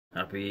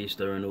happy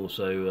Easter, and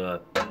also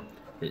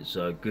it's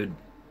Good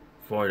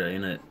Friday,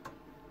 isn't it?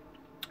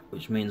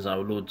 Which means our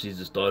Lord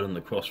Jesus died on the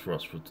cross for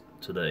us for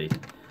today,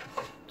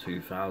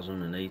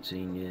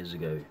 2018 years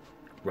ago,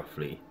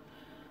 roughly.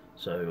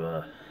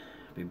 So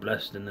be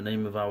blessed in the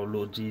name of our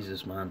Lord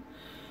Jesus, man.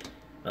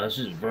 This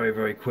is a very,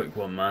 very quick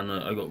one, man.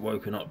 I got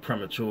woken up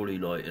prematurely,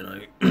 like, you know.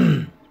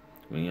 I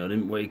mean, I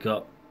didn't wake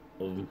up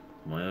of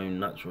my own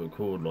natural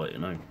accord, like, you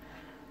know.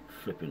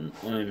 Flipping,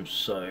 I'm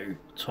so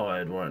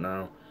tired right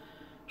now.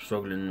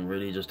 Struggling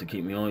really just to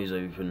keep my eyes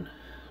open.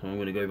 I'm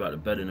going to go back to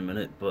bed in a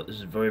minute, but this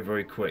is very,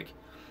 very quick.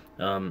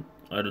 I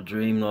had a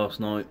dream last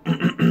night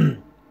of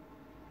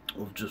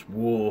just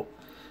war.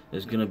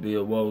 There's going to be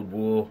a world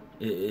war.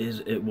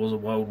 It was a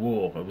world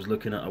war. I was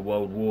looking at a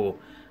world war,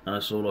 and I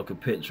saw like a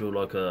picture of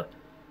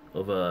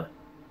a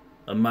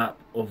map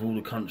of all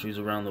the countries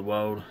around the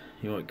world.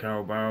 You right,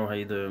 Carol Barrow? How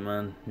you doing,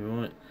 man?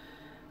 You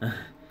right?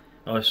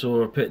 I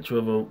saw a picture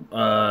of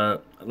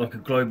like a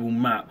global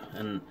map,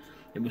 and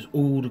it was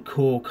all the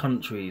core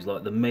countries,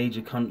 like the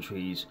major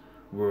countries,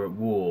 were at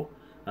war.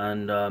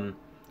 And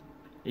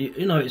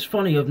you know, it's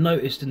funny, I've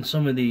noticed in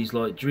some of these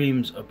like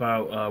dreams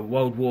about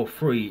World War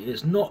III,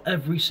 it's not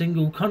every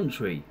single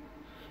country.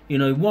 You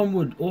know, one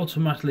would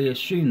automatically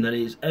assume that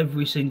it's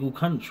every single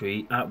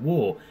country at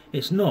war.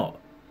 It's not.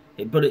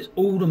 But it's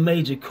all the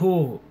major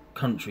core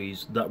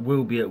countries that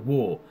will be at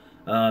war.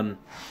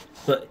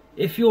 But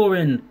if you're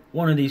in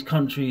one of these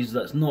countries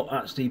that's not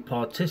actually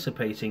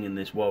participating in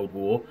this world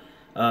war,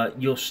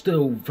 you're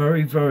still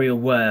very, very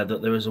aware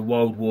that there is a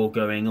world war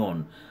going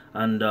on.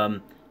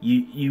 And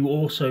you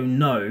also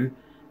know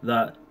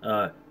that,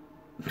 I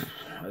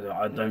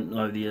don't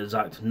know the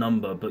exact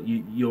number, but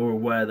you're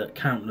aware that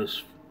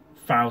countless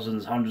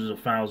thousands, hundreds of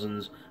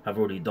thousands have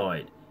already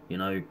died, you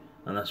know,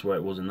 and that's where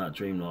it was in that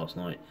dream last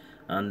night.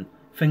 And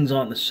things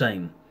aren't the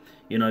same,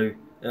 you know.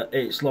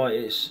 It's like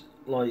I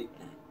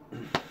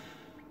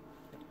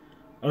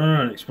don't know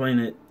how to explain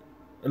it.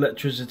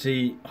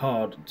 Electricity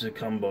hard to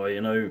come by,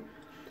 you know.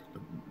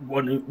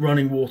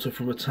 Running water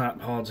from a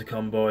tap hard to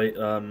come by.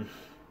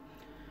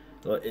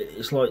 Like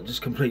it's like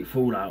just complete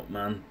fallout,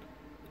 man.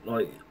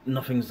 Like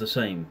nothing's the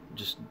same.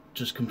 Just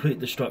complete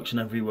destruction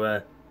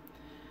everywhere,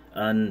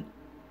 and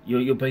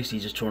you're basically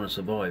just trying to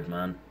survive,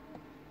 man.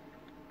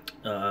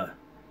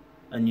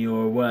 And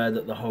you're aware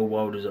that the whole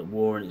world is at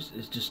war, and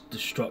it's just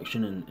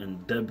destruction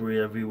and debris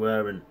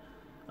everywhere, and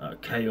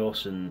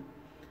chaos, and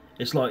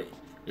it's like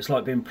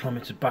being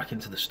plummeted back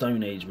into the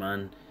Stone Age,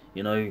 man.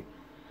 You know,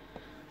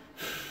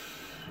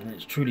 and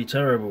it's truly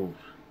terrible.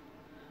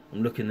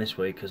 I'm looking this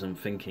way because I'm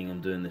thinking I'm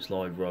doing this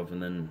live rather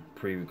than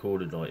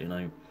pre-recorded, like,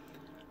 you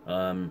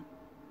know.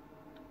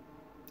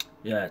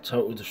 Yeah,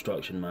 total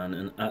destruction, man.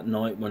 And at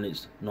night, when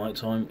it's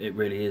nighttime, it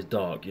really is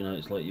dark. You know,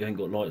 it's like you ain't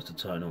got lights to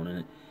turn on in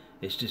it.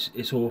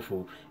 It's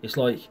awful. It's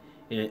like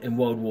in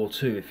World War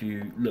II. If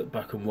you look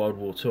back on World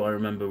War II, I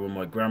remember when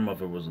my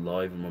grandmother was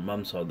alive and my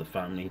mum's side of the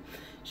family,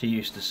 she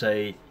used to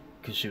say,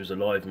 because she was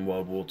alive in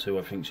World War II,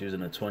 I think she was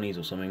in her 20s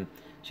or something,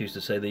 she used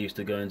to say they used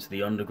to go into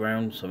the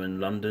underground, so in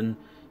London,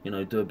 you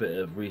know, do a bit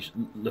of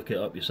look it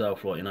up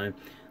yourself, like, you know,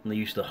 and they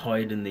used to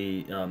hide in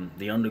the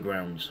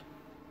undergrounds.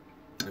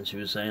 And she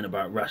was saying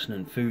about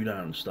rationing food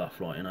out and stuff,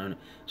 like, you know, and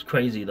it's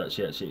crazy that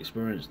she actually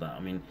experienced that. I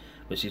mean,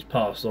 but she's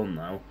passed on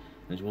now,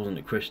 and she wasn't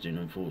a Christian,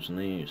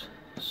 unfortunately. It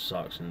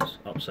sucks and it's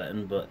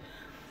upsetting, but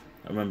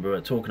I remember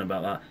her talking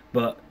about that.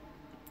 But,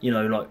 you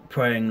know, like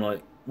praying,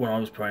 like when I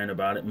was praying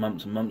about it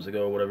months and months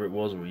ago or whatever it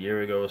was, or a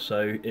year ago or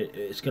so,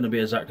 it's going to be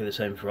exactly the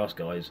same for us,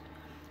 guys.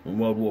 When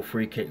World War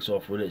III kicks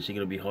off, we're literally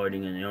going to be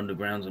hiding in the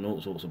undergrounds and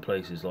all sorts of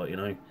places, like, you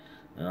know.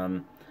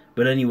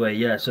 But anyway,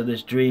 yeah, so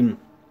this dream,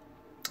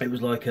 it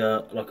was like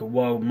a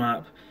world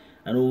map,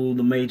 and all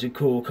the major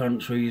core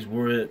countries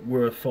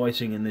were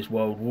fighting in this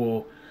world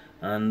war,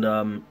 and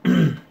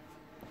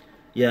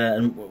yeah,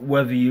 and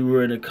whether you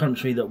were in a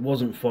country that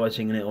wasn't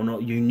fighting in it or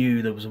not, you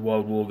knew there was a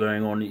world war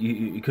going on.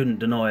 You couldn't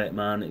deny it,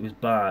 man. It was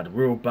bad,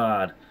 real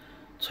bad,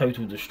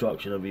 total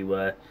destruction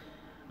everywhere.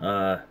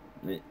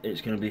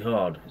 It's going to be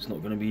hard. It's not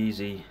going to be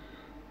easy.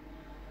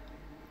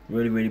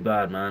 Really, really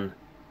bad, man.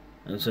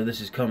 And so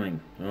this is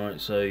coming. All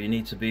right, so you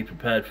need to be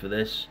prepared for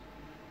this.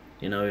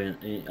 You know,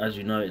 as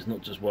you know, it's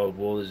not just world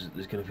war.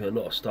 There's going to be a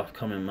lot of stuff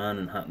coming, man,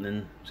 and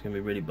happening. It's going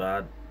to be really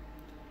bad.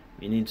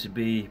 You need to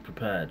be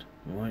prepared.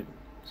 All right.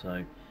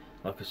 So,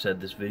 like I said,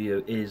 this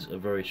video is a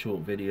very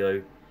short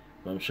video,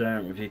 but I'm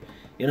sharing it with you.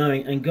 You know,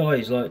 and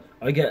guys, like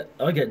I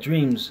get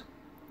dreams.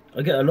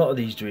 I get a lot of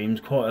these dreams,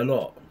 quite a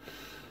lot,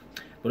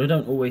 but I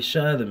don't always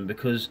share them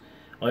because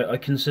I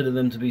consider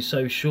them to be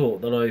so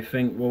short that I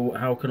think, well,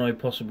 how can I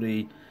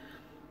possibly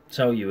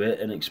tell you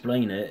it and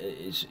explain it?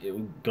 It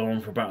will go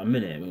on for about a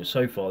minute. I mean,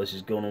 so far this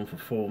has gone on for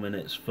 4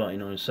 minutes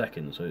 39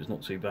 seconds, so it's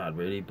not too bad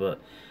really. But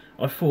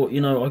I thought, you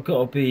know, I've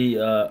got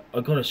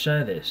to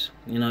share this.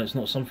 You know, it's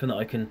not something that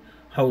I can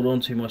hold on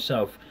to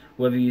myself.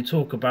 Whether you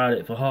talk about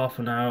it for half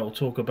an hour or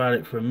talk about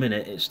it for a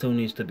minute, it still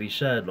needs to be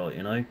shared, like,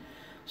 you know.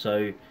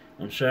 So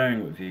I'm sharing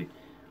it with you.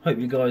 Hope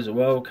you guys are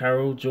well.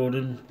 Carol,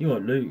 Jordan, you all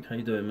right, Luke? How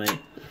you doing, mate?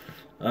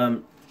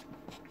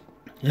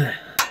 Yeah.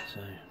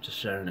 So. just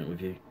sharing it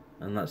with you,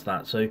 and that's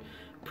that. So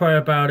pray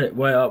about it,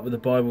 weigh it up with the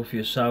Bible for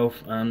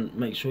yourself, and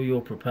make sure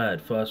you're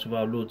prepared first with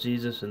our Lord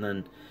Jesus, and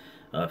then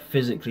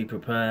physically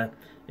prepare.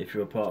 If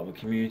you're a part of a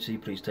community,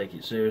 please take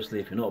it seriously.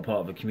 If you're not a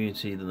part of a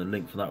community, then the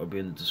link for that will be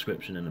in the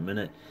description in a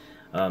minute.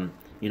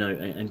 You know,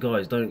 and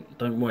guys, don't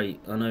wait.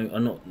 I know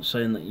I'm not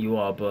saying that you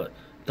are, but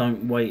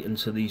don't wait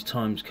until these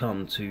times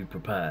come to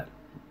prepare.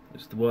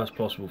 It's the worst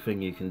possible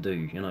thing you can do.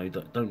 You know,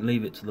 don't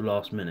leave it to the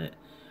last minute.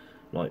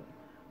 Like,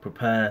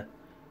 prepare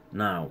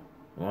now,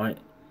 right?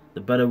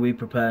 The better we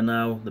prepare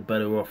now, the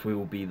better off we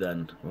will be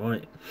then,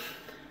 right?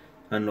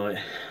 And like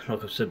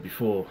I've said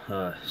before,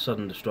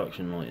 sudden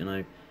destruction, like,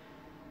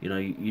 you know,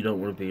 you don't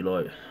want to be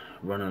like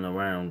running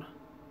around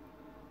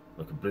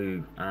like a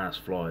blue ass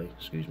fly,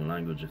 excuse my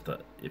language,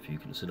 if you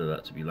consider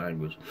that to be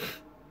language.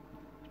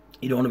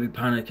 You don't want to be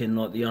panicking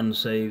like the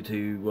unsaved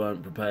who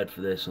weren't prepared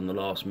for this on the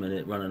last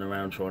minute, running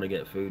around trying to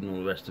get food and all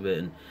the rest of it,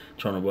 and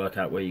trying to work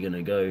out where you're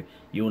going to go.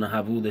 You want to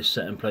have all this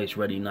set in place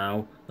ready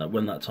now, that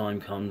when that time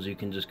comes you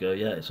can just go,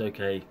 yeah, it's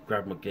okay,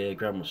 grab my gear,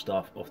 grab my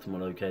stuff, off to my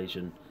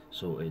location,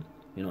 sorted.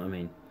 You know what I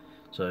mean?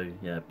 So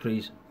yeah,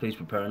 please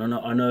prepare. And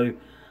I know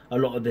a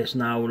lot of this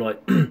now, like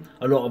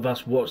a lot of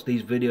us watch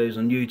these videos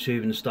on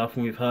YouTube and stuff,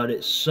 and we've heard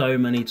it so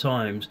many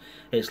times.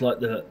 It's like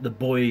the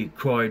boy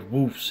cried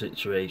wolf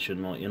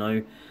situation, like, you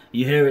know,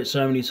 you hear it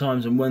so many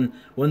times, and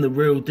when the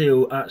real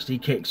deal actually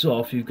kicks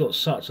off, you've got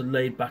such a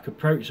laid back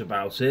approach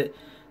about it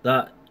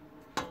that,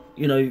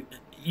 you know,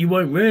 you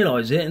won't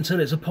realise it until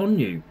it's upon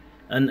you,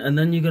 and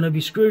then you're going to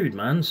be screwed,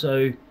 man.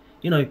 So,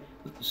 you know,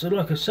 so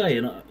like I say,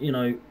 you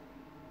know,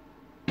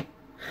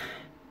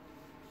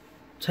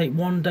 take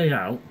one day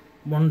out,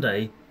 one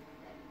day,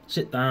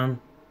 sit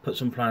down, put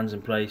some plans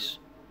in place,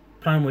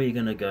 plan where you're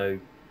going to go,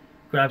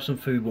 grab some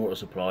food, water,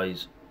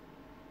 supplies,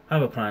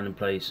 have a plan in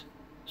place,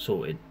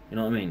 sorted, you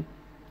know what I mean?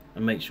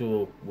 And make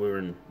sure we're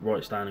in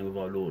right standing with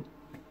our Lord.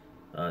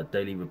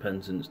 Daily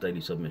repentance,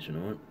 daily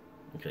submission, alright?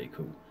 Okay,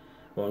 cool.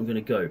 Well, I'm going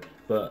to go,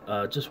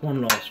 but just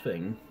one last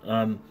thing.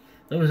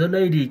 There was a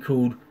lady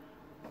called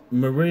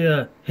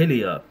Maria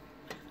Hillier,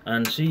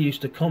 and she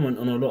used to comment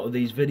on a lot of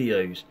these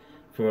videos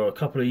for a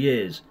couple of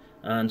years,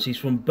 and she's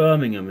from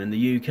Birmingham in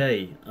the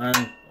UK,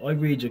 and I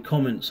read your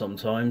comments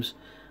sometimes,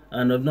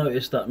 and I've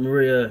noticed that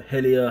Maria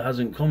Hillier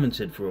hasn't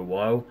commented for a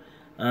while,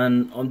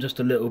 and I'm just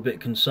a little bit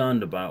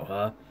concerned about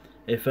her.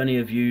 If any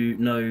of you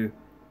know,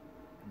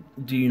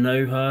 do you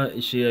know her?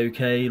 Is she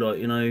okay? Like,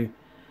 you know,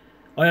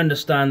 I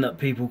understand that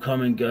people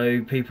come and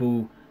go,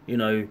 people, you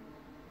know,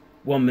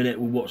 1 minute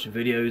will watch the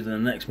videos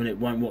and the next minute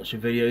won't watch the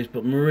videos,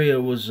 but Maria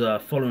was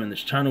following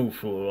this channel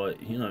for, like,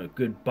 you know, a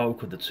good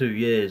bulk of the 2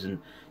 years, and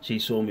she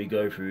saw me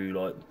go through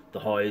like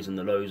the highs and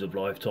the lows of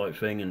life type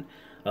thing,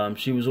 and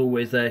she was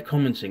always there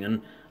commenting,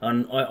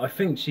 and I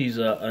think she's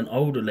an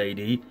older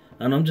lady,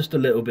 and I'm just a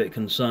little bit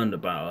concerned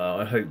about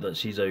her. I hope that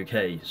she's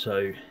okay.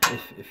 So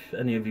if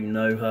any of you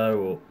know her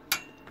or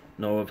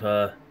know of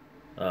her,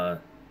 I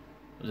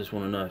just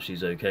want to know if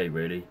she's okay,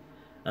 really.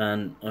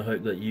 And I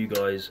hope that you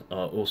guys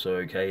are also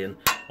okay. And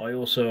I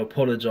also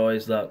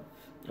apologise that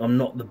I'm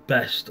not the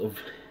best of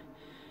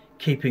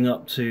keeping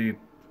up to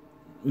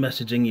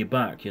messaging you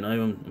back, you know.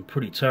 I'm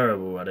pretty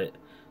terrible at it,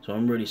 so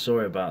I'm really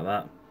sorry about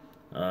that.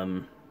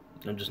 I'm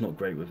just not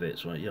great with it,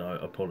 so yeah,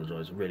 I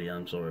apologise. I really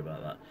am sorry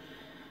about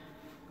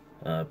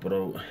that. But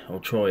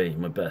I'll try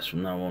my best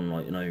from now on.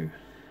 Like, you know,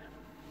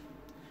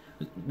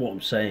 what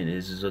I'm saying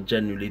is I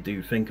genuinely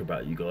do think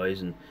about you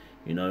guys, and,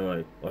 you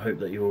know, I hope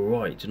that you're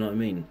alright, do you know what I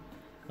mean?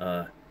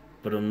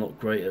 But I'm not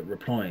great at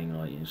replying,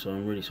 like you, so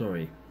I'm really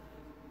sorry.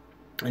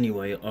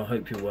 Anyway, I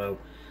hope you're well.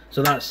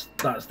 So that's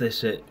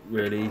this it,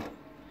 really.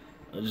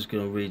 I'm just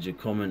going to read your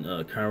comment,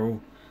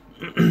 Carol.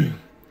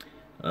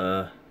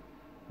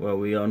 Well,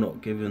 we are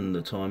not given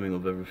the timing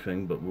of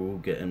everything, but we're all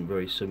getting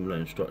very similar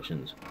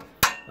instructions.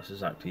 That's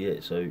exactly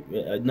it. So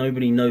yeah,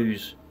 nobody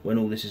knows when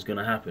all this is going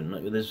to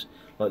happen.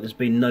 There's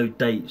been no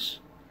dates.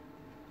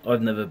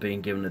 I've never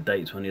been given a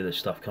date to any of this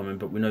stuff coming,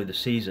 but we know the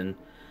season.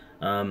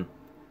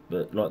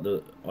 But like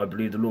I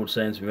believe the Lord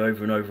saying to me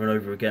over and over and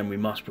over again, we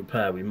must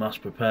prepare,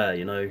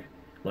 you know,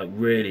 like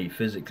really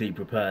physically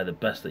prepare the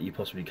best that you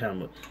possibly can.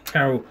 But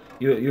Carol,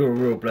 you're a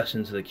real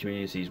blessing to the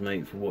communities,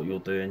 mate, for what you're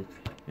doing,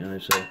 you know,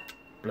 so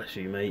bless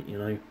you, mate, you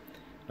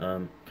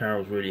know.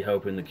 Carol's really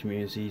helping the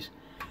communities,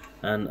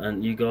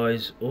 and you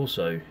guys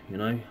also, you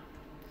know,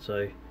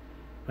 so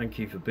thank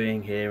you for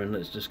being here, and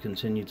let's just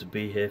continue to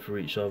be here for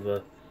each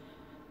other,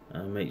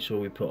 and make sure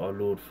we put our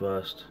Lord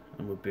first,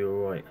 and we'll be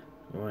alright,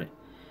 alright.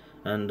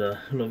 And I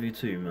love you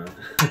too, man.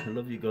 I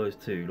love you guys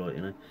too, like,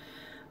 you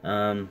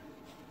know.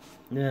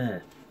 Yeah.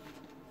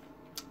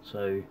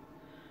 So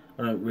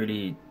I don't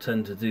really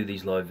tend to do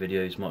these live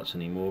videos much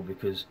anymore,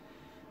 because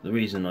the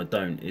reason I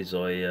don't is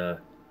I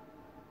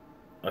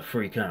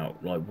freak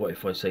out. Like, what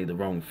if I say the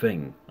wrong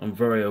thing? I'm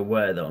very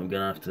aware that I'm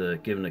going to have to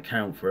give an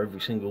account for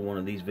every single one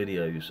of these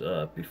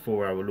videos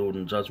before our Lord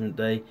on Judgment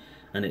Day,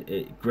 and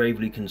it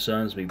gravely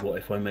concerns me. What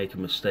if I make a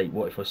mistake?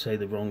 What if I say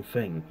the wrong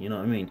thing? You know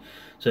what I mean?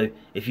 So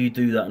if you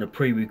do that in a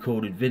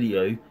pre-recorded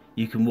video,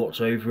 you can watch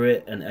over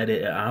it and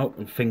edit it out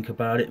and think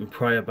about it and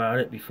pray about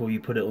it before you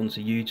put it onto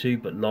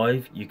YouTube, but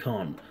live you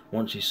can't.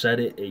 Once you said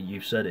it,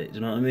 you've said it. Do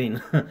you know what I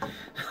mean?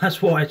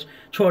 That's why I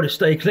try to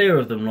stay clear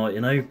of them, like,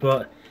 you know,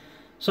 but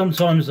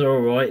sometimes they're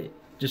alright.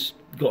 Just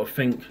got to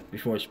think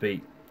before I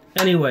speak.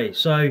 Anyway,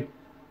 so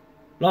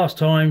last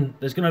time,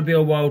 there's going to be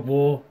a world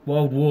war.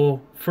 World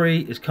War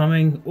III is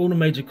coming. All the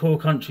major core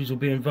countries will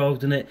be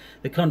involved in it.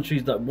 The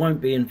countries that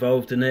won't be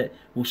involved in it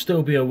will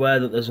still be aware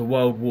that there's a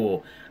world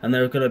war. And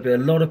there are going to be a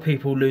lot of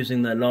people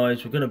losing their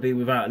lives. We're going to be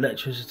without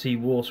electricity,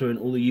 water and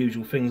all the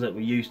usual things that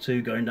we're used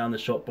to, going down the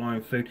shop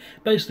buying food.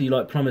 Basically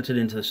like plummeted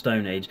into the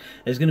Stone Age.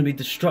 There's going to be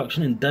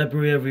destruction and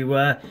debris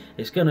everywhere.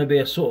 It's going to be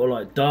a sort of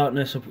like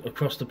darkness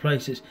across the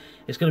place.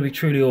 It's going to be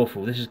truly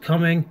awful. This is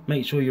coming.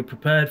 Make sure you're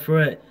prepared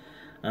for it.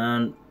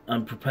 And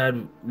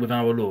prepared with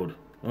our Lord.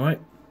 Alright?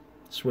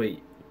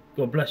 Sweet.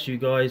 God bless you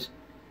guys.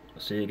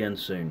 I'll see you again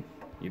soon.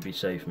 You be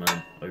safe,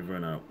 man. Over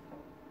and out.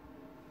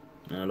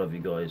 I love you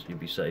guys. You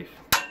be safe.